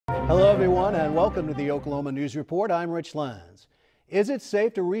Hello, everyone, and welcome to the Oklahoma News Report. I'm Rich Lanz. Is it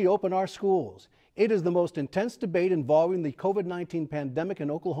safe to reopen our schools? It is the most intense debate involving the COVID-19 pandemic in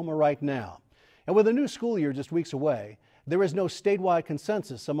Oklahoma right now. And with a new school year just weeks away, there is no statewide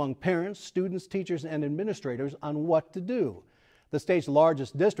consensus among parents, students, teachers, and administrators on what to do. The state's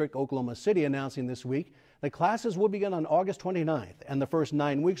largest district, Oklahoma City, announcing this week that classes will begin on August 29th, and the first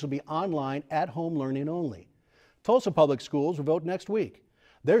 9 weeks will be online at-home learning only. Tulsa Public Schools will vote next week.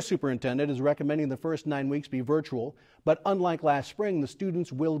 Their superintendent is recommending the first 9 weeks be virtual, but unlike last spring, the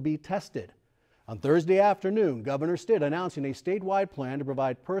students will be tested. On Thursday afternoon, Governor Stitt announcing a statewide plan to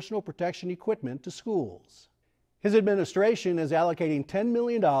provide personal protection equipment to schools. His administration is allocating $10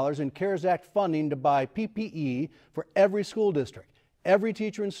 million in CARES Act funding to buy PPE for every school district. Every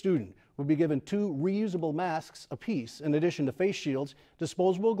teacher and student will be given 2 reusable masks apiece, in addition to face shields,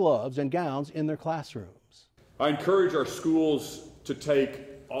 disposable gloves, and gowns in their classrooms. I encourage our schools to take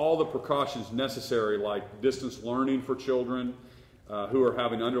all the precautions necessary, like distance learning for children who are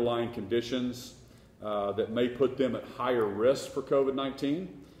having underlying conditions that may put them at higher risk for COVID-19.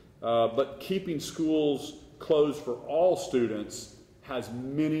 But keeping schools closed for all students has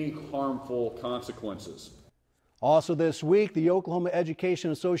many harmful consequences. Also this week, the Oklahoma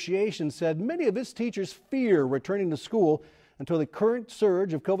Education Association said many of its teachers fear returning to school until the current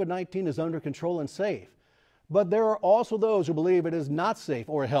surge of COVID-19 is under control and safe. But there are also those who believe it is not safe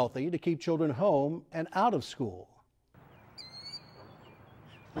or healthy to keep children home and out of school.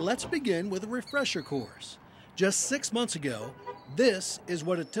 Let's begin with a refresher course. Just 6 months ago, this is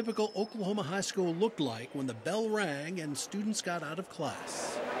what a typical Oklahoma high school looked like when the bell rang and students got out of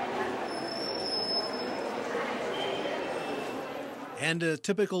class. And a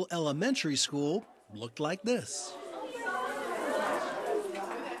typical elementary school looked like this.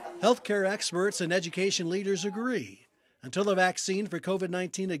 Healthcare experts and education leaders agree. Until a vaccine for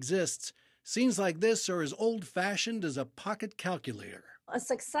COVID-19 exists, scenes like this are as old-fashioned as a pocket calculator. A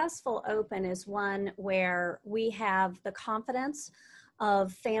successful open is one where we have the confidence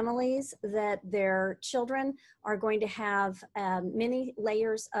of families that their children are going to have many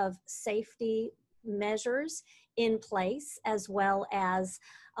layers of safety measures in place, as well as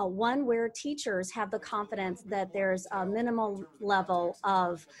one where teachers have the confidence that there's a minimal level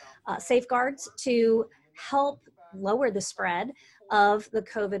of safeguards to help lower the spread of the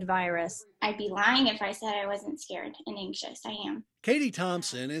COVID virus. I'd be lying if I said I wasn't scared and anxious. I am. Katie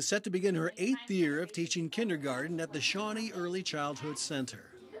Thompson is set to begin her 8th year of teaching kindergarten at the Shawnee Early Childhood Center.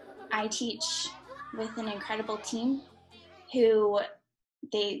 I teach with an incredible team who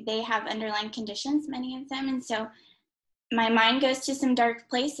they have underlying conditions, many of them, and so my mind goes to some dark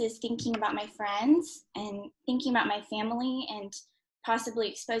places thinking about my friends and thinking about my family and possibly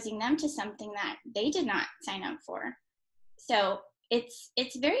exposing them to something that they did not sign up for. So it's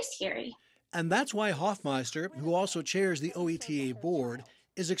very scary. And that's why Hoffmeister, who also chairs the OETA board,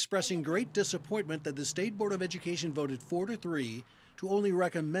 is expressing great disappointment that the State Board of Education voted 4-3 to only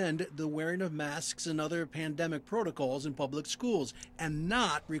recommend the wearing of masks and other pandemic protocols in public schools and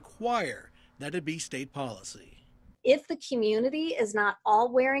not require that it be state policy. If the community is not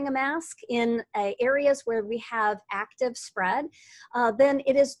all wearing a mask in areas where we have active spread, then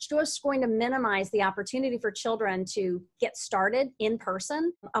it is just going to minimize the opportunity for children to get started in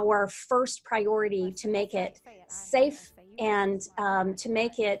person. Our first priority to make it safe and to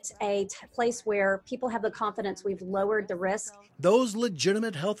make it a place where people have the confidence we've lowered the risk. Those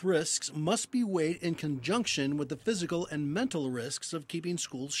legitimate health risks must be weighed in conjunction with the physical and mental risks of keeping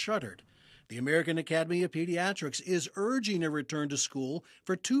schools shuttered. The American Academy of Pediatrics is urging a return to school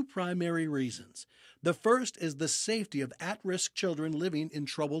for 2 primary reasons. The first is the safety of at-risk children living in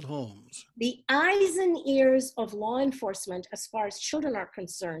troubled homes. The eyes and ears of law enforcement, as far as children are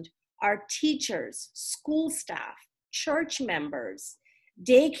concerned, are teachers, school staff, church members,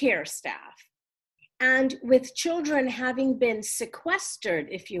 daycare staff. And with children having been sequestered,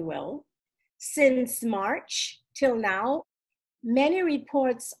 if you will, since March till now, many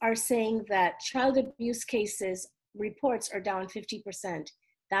reports are saying that child abuse cases reports are down 50%.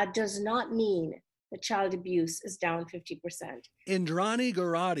 That does not mean that child abuse is down 50%. Indrani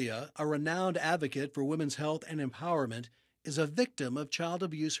Garadia, a renowned advocate for women's health and empowerment, is a victim of child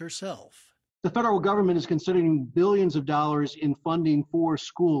abuse herself. The federal government is considering billions of dollars in funding for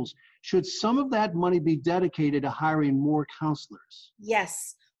schools. Should some of that money be dedicated to hiring more counselors?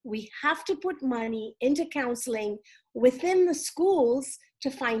 Yes, we have to put money into counseling within the schools to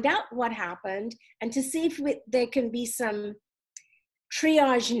find out what happened and to see if there can be some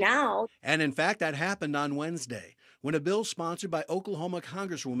triage now. And in fact, that happened on Wednesday when a bill sponsored by Oklahoma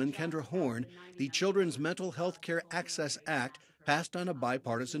Congresswoman Kendra Horn, the Children's Mental Health Care Access Act, passed on a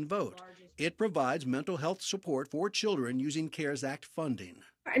bipartisan vote. It provides mental health support for children using CARES Act funding.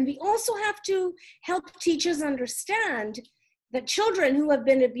 And we also have to help teachers understand that children who have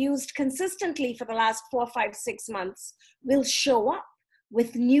been abused consistently for the last 4, 5, 6 months will show up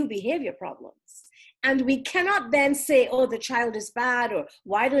with new behavior problems. And we cannot then say, oh, the child is bad, or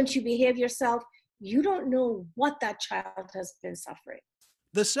why don't you behave yourself? You don't know what that child has been suffering.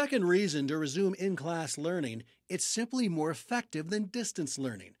 The second reason to resume in-class learning, it's simply more effective than distance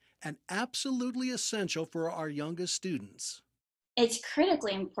learning and absolutely essential for our youngest students. It's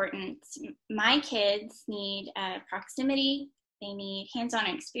critically important. My kids need proximity, they need hands-on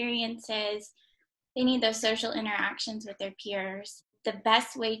experiences, they need those social interactions with their peers. The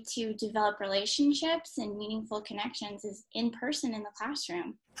best way to develop relationships and meaningful connections is in person in the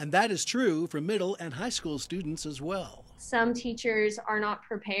classroom. And that is true for middle and high school students as well. Some teachers are not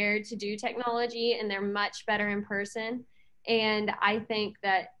prepared to do technology and they're much better in person. And I think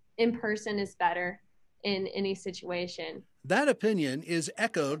that in person is better in any situation. That opinion is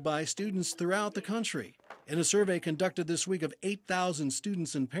echoed by students throughout the country. In a survey conducted this week of 8,000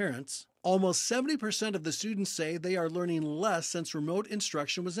 students and parents, almost 70% of the students say they are learning less since remote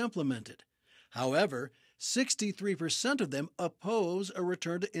instruction was implemented. However, 63% of them oppose a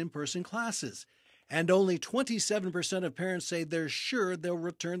return to in-person classes, and only 27% of parents say they're sure they'll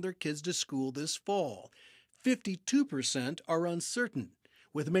return their kids to school this fall. 52% are uncertain,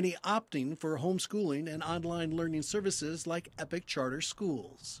 with many opting for homeschooling and online learning services like Epic Charter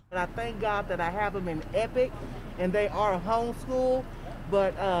Schools. And I thank God that I have them in Epic, and they are homeschooled,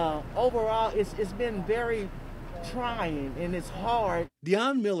 but overall it's been very trying and it's hard.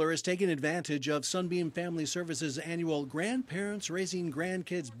 Dion Miller is taking advantage of Sunbeam Family Services' annual Grandparents Raising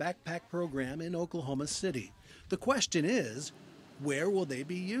Grandkids Backpack Program in Oklahoma City. The question is, where will they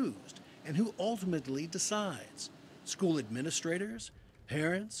be used? And who ultimately decides? School administrators?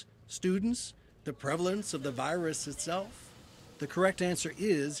 Parents? Students? The prevalence of the virus itself? The correct answer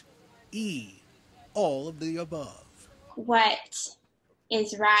is E, all of the above. What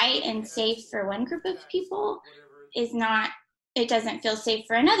is right and safe for one group of people is not, it doesn't feel safe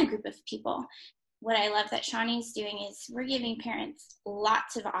for another group of people. What I love that Shawnee's doing is we're giving parents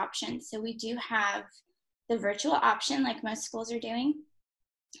lots of options. So we do have the virtual option like most schools are doing.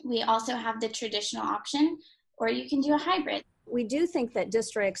 We also have the traditional option, or you can do a hybrid. We do think that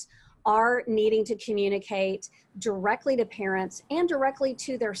districts are needing to communicate directly to parents and directly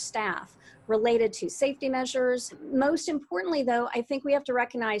to their staff related to safety measures. Most importantly, though, I think we have to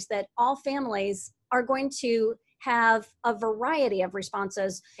recognize that all families are going to have a variety of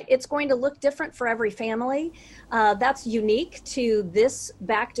responses. It's going to look different for every family. That's unique to this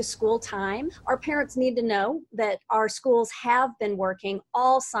back to school time. Our parents need to know that our schools have been working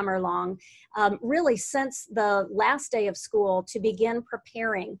all summer long, really since the last day of school, to begin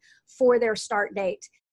preparing for their start date.